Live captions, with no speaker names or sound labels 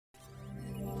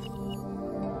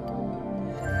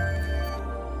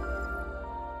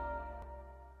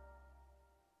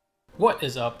What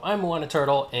is up? I'm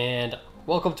Turtle, and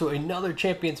welcome to another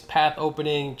Champions Path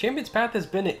opening. Champions Path has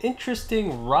been an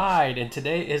interesting ride, and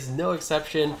today is no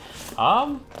exception.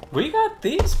 We got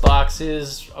these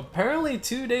boxes apparently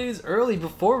 2 days early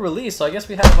before release, so I guess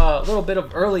we have a little bit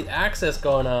of early access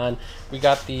going on. We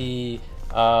got the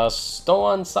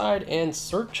Stowan side and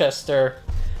Sirchester.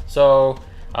 So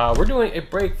we're doing a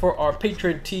break for our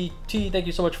patron T. Thank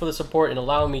you so much for the support and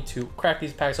allowing me to crack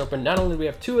these packs open. Not only do we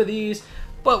have 2 of these,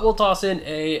 but we'll toss in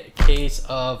a case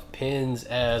of pins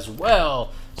as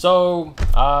well. So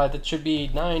that should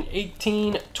be 9,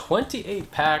 18,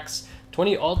 28 packs,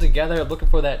 20 altogether. Looking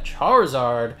for that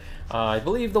Charizard. I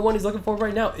believe the one he's looking for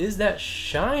right now is that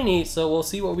shiny, so we'll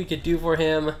see what we could do for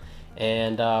him.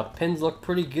 And pins look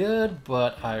pretty good,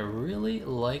 but I really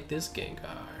like this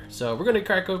Gengar. So we're gonna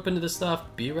crack open to this stuff.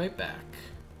 Be right back.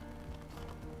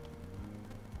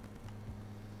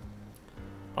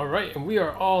 Alright, and we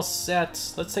are all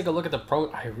set. Let's take a look at the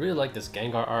pro. I really like this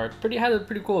Gengar art. Had a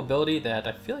pretty cool ability that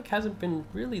I feel like hasn't been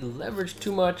really leveraged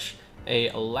too much. A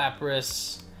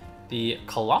Lapras, the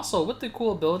Colossal with the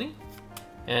cool ability,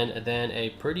 and then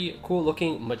a pretty cool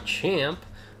looking Machamp.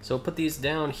 So put these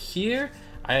down here.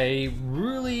 I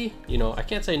really, I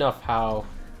can't say enough how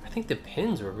I think the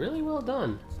pins were really well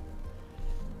done.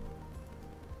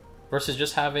 Versus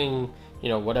just having,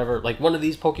 whatever, like one of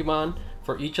these Pokemon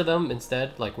for each of them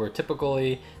instead, like we're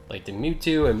typically like the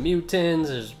Mewtwo and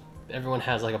Mewtins. Everyone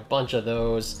has like a bunch of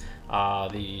those,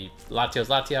 the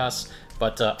Latios.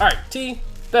 But all right, T,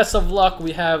 best of luck.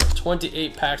 We have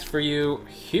 28 packs for you.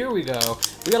 Here we go.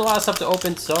 We got a lot of stuff to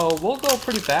open, so we'll go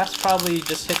pretty fast. Probably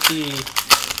just hit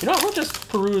the, we'll just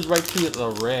peruse right to the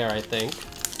rare, I think.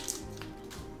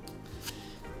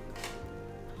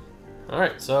 All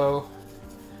right, so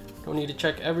don't need to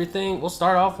check everything. We'll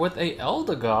start off with a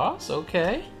Eldegoss,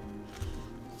 okay.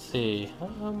 Let's see.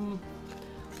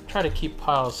 Try to keep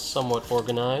piles somewhat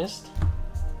organized.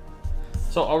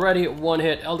 So already one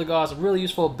hit Eldegoss, really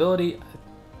useful ability.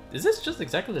 Is this just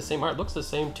exactly the same art? It looks the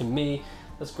same to me.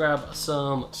 Let's grab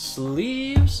some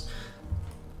sleeves.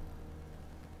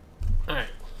 Alright.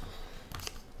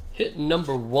 Hit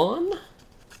number 1.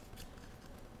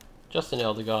 Just an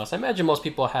Eldegoss. I imagine most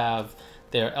people have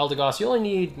their Eldegoss. You only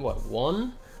need, what,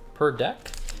 1 per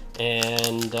deck?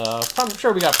 And I'm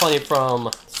sure we got plenty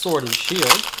from Sword and Shield.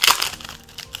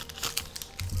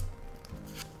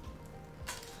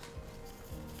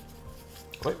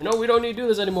 Wait, no, we don't need to do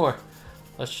this anymore.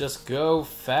 Let's just go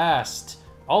fast.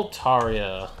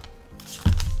 Altaria.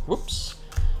 Whoops.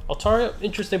 Altaria,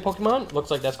 interesting Pokemon.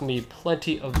 Looks like that's going to be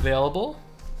plenty available.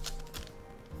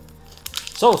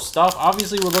 So stuff,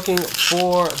 obviously we're looking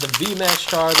for the VMAX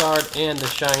Charizard and the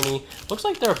shiny. Looks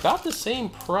like they're about the same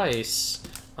price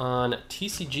on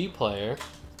TCG Player.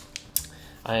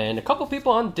 And a couple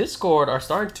people on Discord are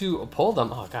starting to pull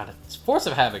them. Oh god, it's Force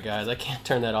of Habit, guys. I can't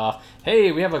turn that off.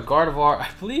 Hey, we have a Gardevoir. I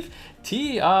believe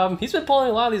T, he's been pulling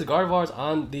a lot of these Gardevoirs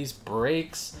on these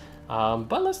breaks.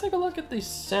 But let's take a look at the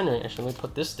centering. Actually, let me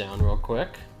put this down real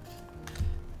quick.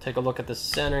 Take a look at the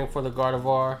centering for the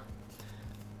Gardevoir.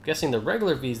 Guessing the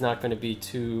regular V is not going to be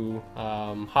too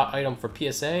hot item for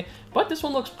PSA, but this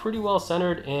one looks pretty well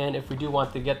centered, and if we do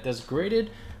want to get this graded,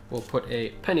 we'll put a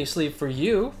penny sleeve for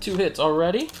you. 2 hits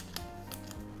already.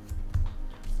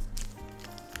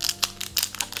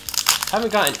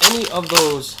 Haven't gotten any of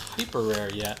those hyper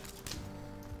rare yet.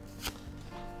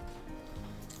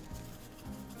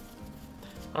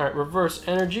 Alright, reverse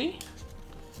energy.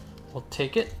 We'll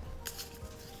take it.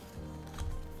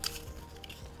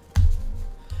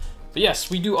 But yes,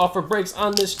 we do offer breaks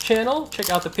on this channel. Check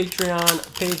out the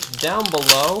Patreon page down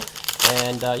below.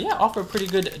 And yeah, offer pretty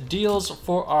good deals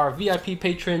for our VIP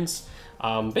patrons.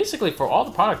 Basically for all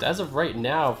the product as of right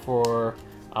now for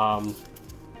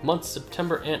months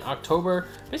September and October.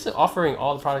 Basically offering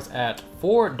all the products at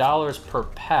 $4 per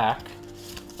pack,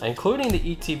 including the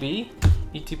ETB.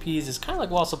 ETPs is kind of like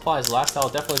while supplies last. That'll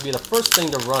definitely be the first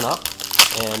thing to run up.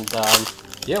 And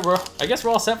yeah, I guess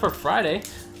we're all set for Friday.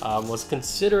 Was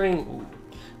considering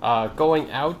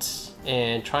going out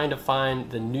and trying to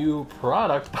find the new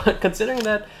product, but considering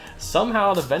that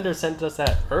somehow the vendor sent us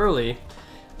that early,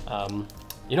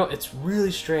 it's really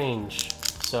strange.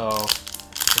 So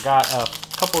I got a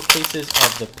couple of cases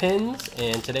of the pins,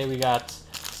 and today we got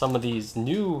some of these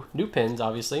new pins,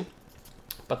 obviously.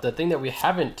 But the thing that we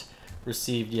haven't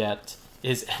received yet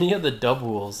is any of the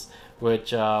doubles,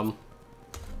 which yeah,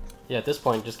 at this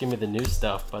point just give me the new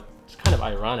stuff, but it's kind of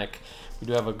ironic. We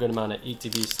do have a good amount of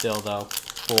ETB still, though,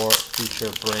 for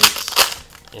future breaks.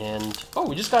 And oh,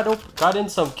 we just got in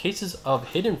some cases of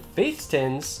Hidden Fates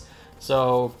tins.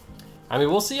 So I mean,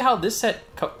 we'll see how this set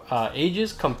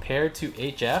ages compared to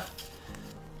HF.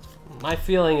 my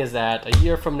feeling is that a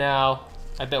year from now,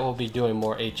 I bet we'll be doing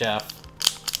more HF.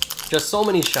 Just so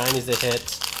many shinies to hit.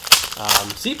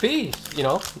 CP, you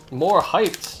know, more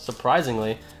hyped,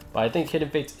 surprisingly. But I think Hidden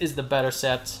Fates is the better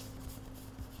set.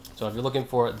 So if you're looking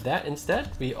for that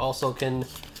instead, we also can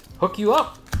hook you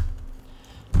up.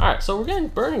 Alright, so we're getting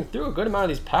burning through a good amount of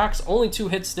these packs. Only 2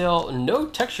 hits still, no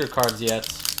texture cards yet.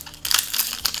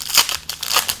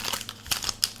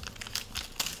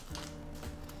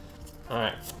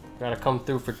 Alright, gotta come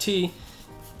through for T.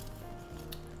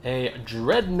 A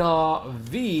Dreadnought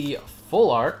V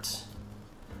full art.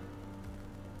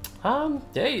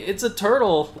 Hey, it's a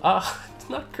turtle.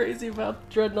 Not crazy about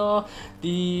Dreadnought,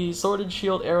 the Sword and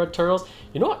Shield era turtles.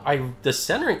 You know what? The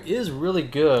centering is really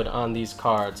good on these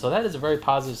cards, so that is a very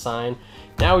positive sign.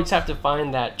 Now we just have to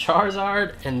find that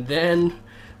Charizard, and then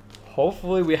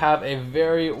hopefully we have a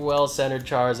very well centered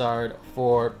Charizard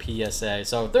for PSA.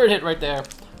 So 3rd hit right there,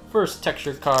 first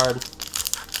textured card.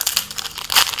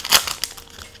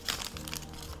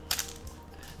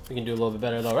 We can do a little bit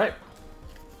better though, right?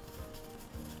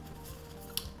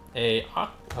 A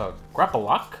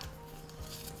Grappalock.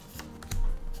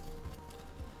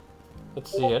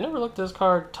 Let's see. I never looked at this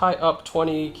card. Tie up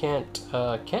 20. Can't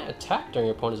attack during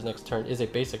your opponent's next turn. Is a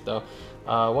basic though.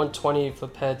 120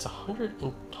 flip heads.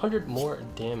 100 more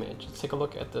damage. Let's take a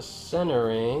look at the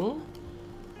centering.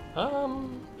 I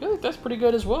feel like that's pretty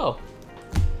good as well.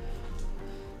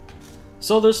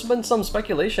 So there's been some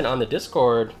speculation on the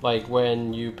Discord, like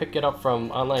when you pick it up from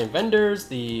online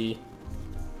vendors,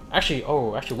 Actually,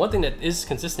 one thing that is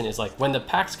consistent is like when the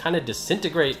packs kind of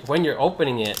disintegrate when you're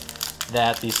opening it,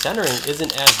 that the centering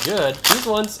isn't as good. These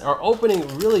ones are opening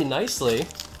really nicely,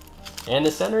 and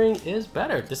the centering is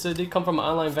better. This did come from an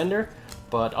online vendor,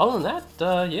 but other than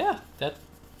that, yeah, that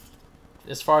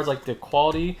as far as like the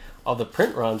quality of the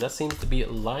print runs, that seems to be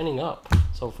lining up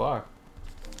so far.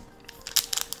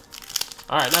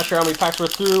 All right, not sure how many packs we're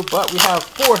through, but we have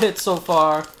 4 hits so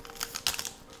far.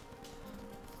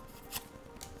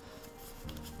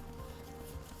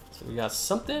 We got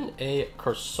something, a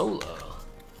Cursola.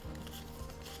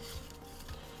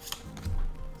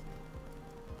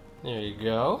 There you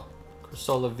go,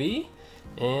 Cursola V.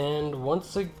 And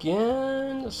once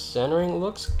again, the centering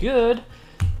looks good.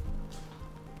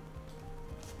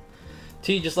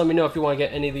 T, just let me know if you want to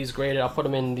get any of these graded. I'll put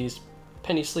them in these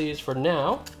penny sleeves for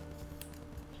now.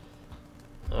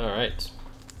 All right.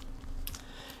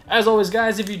 As always,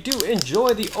 guys, if you do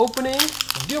enjoy the opening,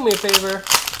 do me a favor.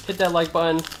 Hit that like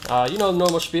button. You know the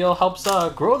normal spiel. Helps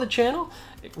grow the channel,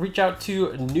 reach out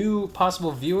to new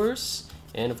possible viewers,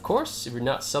 and of course, if you're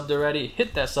not subbed already,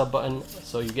 hit that sub button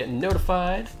so you get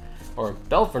notified, or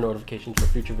bell for notifications for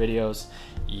future videos.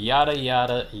 Yada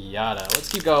yada yada. Let's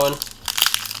keep going.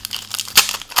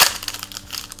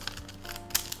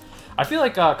 I feel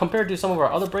like compared to some of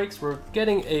our other breaks, we're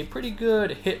getting a pretty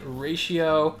good hit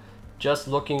ratio. Just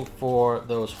looking for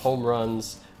those home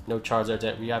runs. No Charizard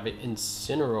yet. We have an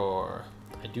Incineroar.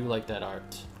 I do like that art.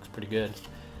 Looks pretty good.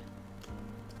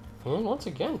 And once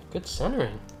again, good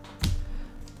centering.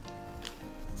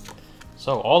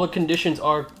 So all the conditions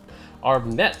are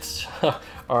met.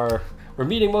 We're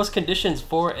meeting most conditions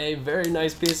for a very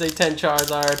nice PSA 10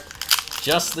 Charizard.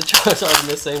 Just the Charizard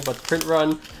missing, but print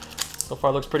run so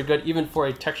far looks pretty good, even for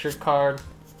a textured card.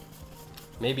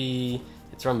 Maybe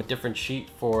it's from a different sheet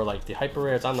for like the hyper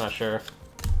rares. I'm not sure.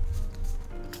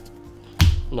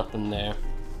 Nothing there.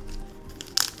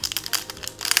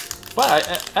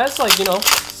 But as like, you know,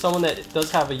 someone that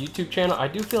does have a YouTube channel, I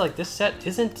do feel like this set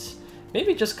isn't,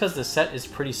 maybe just because the set is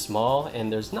pretty small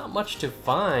and there's not much to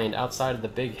find outside of the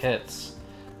big hits.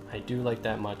 I do like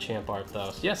that Machamp art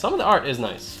though. So yeah, some of the art is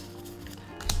nice.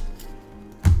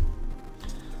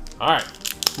 Alright,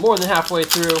 more than halfway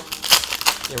through.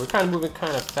 Yeah, we're kind of moving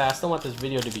kind of fast. Don't want this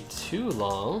video to be too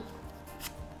long.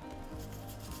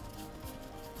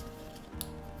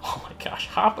 Oh my gosh,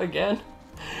 hop again?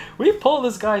 We pulled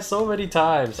this guy so many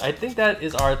times. I think that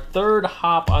is our 3rd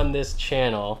hop on this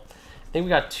channel. I think we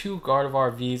got 2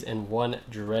 Gardevoir Vs and 1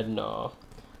 Dreadnought.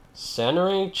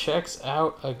 Centering checks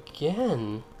out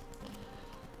again.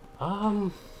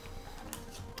 Not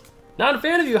a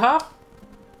fan of you, Hop,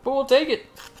 but we'll take it.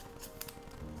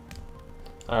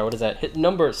 Alright, what is that? Hit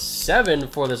number 7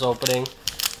 for this opening.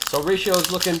 So ratio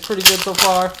is looking pretty good so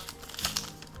far.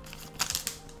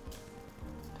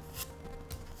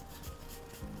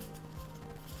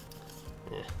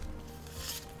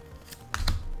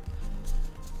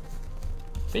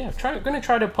 But yeah, gonna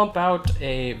try to pump out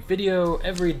a video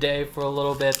every day for a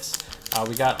little bit.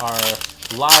 We got our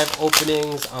live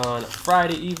openings on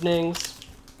Friday evenings,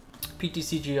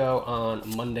 PTCGO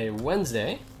on Monday,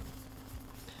 Wednesday.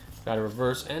 Got a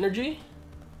reverse energy.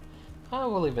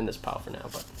 We'll leave in this pile for now,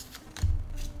 but.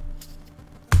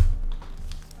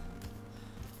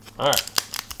 Alright.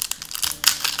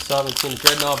 So I've seen a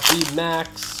Dreadnought B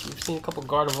Max. We've seen a couple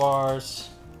Gardevoirs.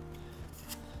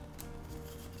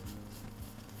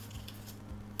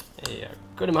 A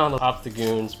good amount of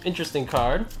Obstagoons. Interesting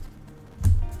card.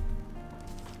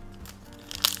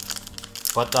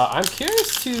 But I'm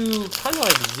curious to kind of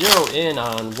like zero in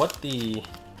on what the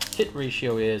hit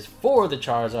ratio is for the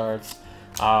Charizards.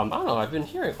 I don't know, I've been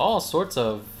hearing all sorts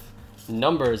of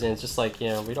numbers, and it's just like, you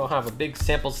know, we don't have a big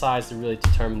sample size to really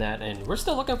determine that, and we're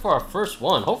still looking for our first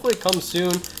one. Hopefully it comes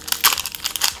soon.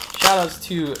 Shoutouts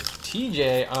to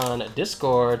TJ on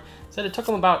Discord. Said it took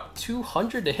him about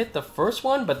 200 to hit the first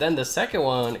one, but then the second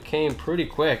one came pretty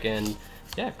quick, and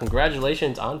yeah,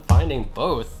 congratulations on finding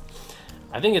both.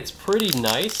 I think it's pretty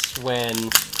nice when,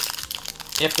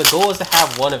 if the goal is to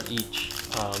have one of each,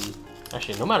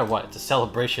 actually no matter what, it's a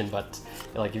celebration, but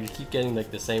like if you keep getting like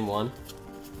the same one.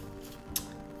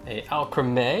 A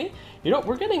Alcremé, you know,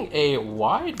 we're getting a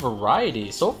wide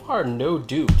variety. So far, no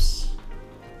dupes.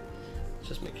 Let's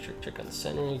just make sure, check on the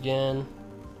centering again.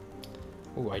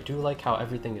 Ooh, I do like how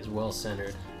everything is well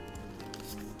centered.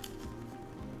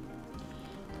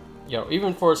 Yo,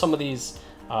 even for some of these,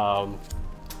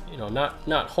 you know,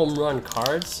 not home run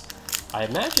cards, I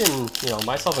imagine, you know,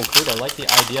 myself included, I like the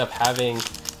idea of having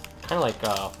kind of like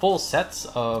full sets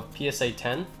of PSA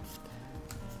 10.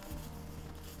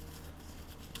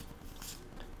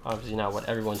 Obviously not what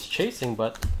everyone's chasing,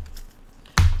 but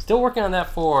still working on that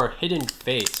for Hidden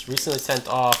Fates. Recently sent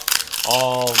off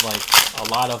all, like, a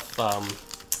lot of,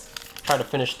 try to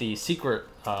finish the secret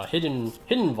hidden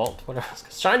vault, whatever,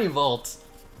 shiny vault.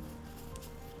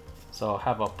 So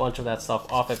have a bunch of that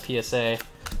stuff off at PSA.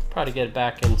 Probably get it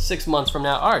back in 6 months from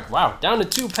now. All right, wow, down to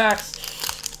 2 packs.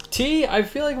 T, I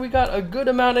feel like we got a good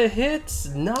amount of hits.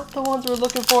 Not the ones we're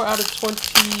looking for out of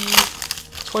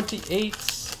 28,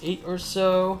 8 or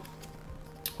so.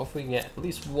 Hopefully we can get at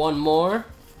least one more.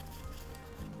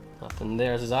 Nothing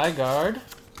there. Zygarde.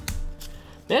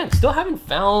 Man, still haven't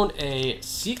found a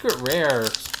secret rare.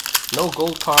 No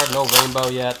gold card, no rainbow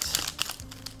yet.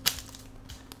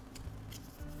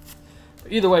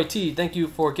 But either way, T, thank you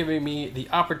for giving me the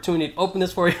opportunity to open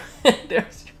this for you.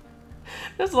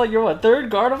 That's like your what, 3rd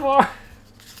Gardevoir?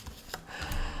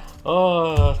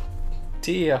 Oh,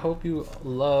 T, I hope you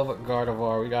love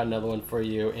Gardevoir. We got another one for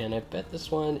you, and I bet this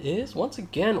one is once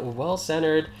again well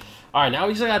centered. All right, now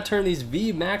we just gotta turn these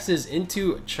V Maxes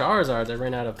into Charizards. I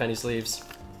ran out of penny sleeves.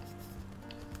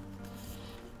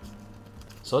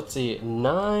 So let's see,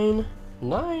 9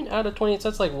 out of 20. So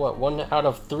that's like what, 1 out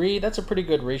of 3. That's a pretty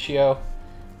good ratio.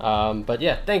 But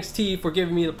yeah, thanks T for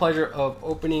giving me the pleasure of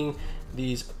opening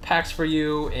these packs for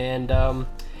you. And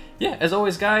yeah, as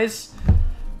always, guys,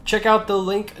 check out the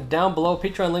link down below,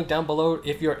 Patreon link down below,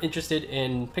 if you're interested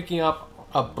in picking up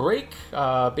a break.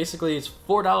 Basically, it's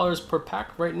 $4 per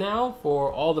pack right now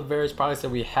for all the various products that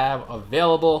we have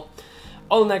available.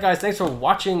 Other than that, guys, thanks for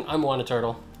watching. I'm Wanna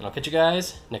Turtle, and I'll catch you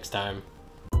guys next time.